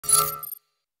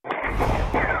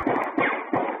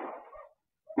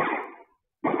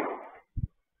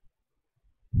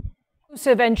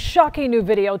Explosive and shocking new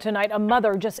video tonight. A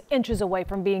mother just inches away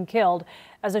from being killed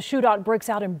as a shootout breaks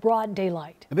out in broad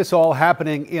daylight. And this all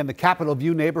happening in the Capitol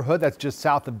View neighborhood that's just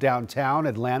south of downtown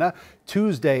Atlanta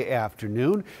Tuesday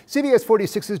afternoon. CBS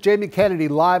 46's Jamie Kennedy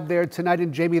live there tonight.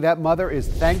 And Jamie, that mother is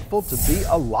thankful to be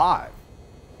alive.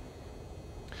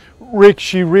 Rick,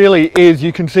 she really is.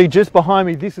 You can see just behind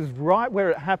me, this is right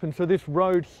where it happened. So this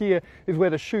road here is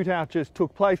where the shootout just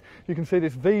took place. You can see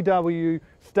this VW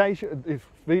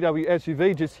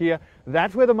SUV just here.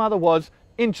 That's where the mother was,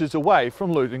 inches away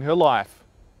from losing her life.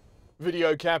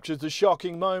 Video captures the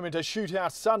shocking moment a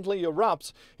shootout suddenly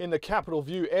erupts in the Capitol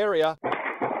View area,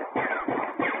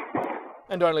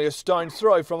 and only a stone's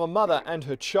throw from a mother and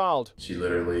her child. She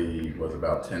literally was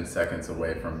about 10 seconds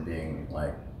away from being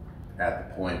at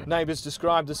the point. Neighbours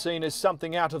described the scene as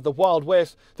something out of the Wild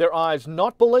West, their eyes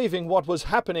not believing what was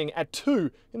happening at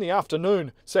 2 in the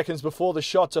afternoon. Seconds before the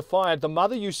shots are fired, the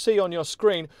mother you see on your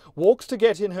screen walks to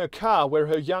get in her car where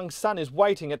her young son is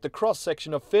waiting at the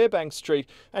cross-section of Fairbanks Street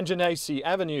and Genesee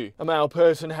Avenue. A male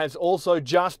person has also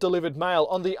just delivered mail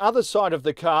on the other side of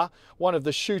the car one of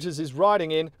the shooters is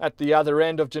riding in. At the other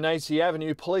end of Genesee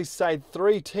Avenue, police say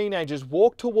 3 teenagers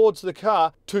walk towards the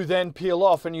car to then peel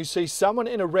off, and you see someone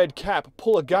in a red cap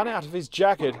pull a gun out of his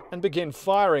jacket and begin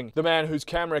firing. The man whose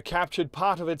camera captured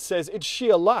part of it says it's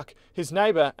sheer luck his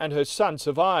neighbour and her son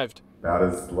survived. About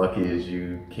as lucky as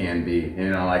you can be. You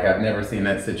know, I've never seen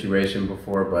that situation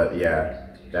before, but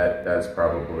yeah, that's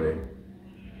probably,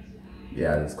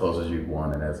 as close as you'd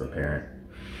want it as a parent.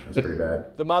 That's pretty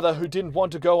bad. The mother, who didn't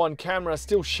want to go on camera,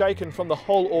 still shaken from the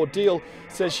whole ordeal,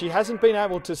 says she hasn't been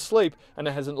able to sleep and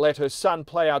hasn't let her son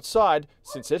play outside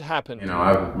since it happened. You know,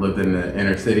 I've lived in the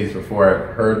inner cities before,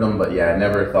 I've heard them, but yeah, I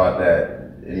never thought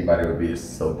that anybody would be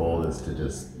so bold as to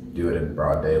just do it in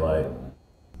broad daylight.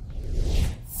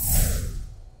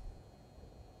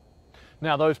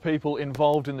 Now, those people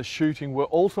involved in the shooting were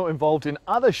also involved in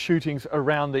other shootings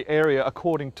around the area,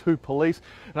 according to police.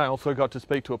 And I also got to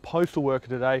speak to a postal worker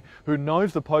today who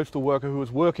knows the postal worker who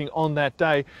was working on that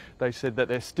day. They said that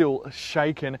they're still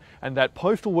shaken and that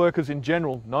postal workers in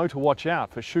general know to watch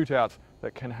out for shootouts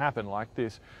that can happen like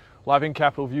this. Live in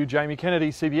Capitol View, Jamie Kennedy,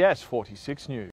 CBS 46 News.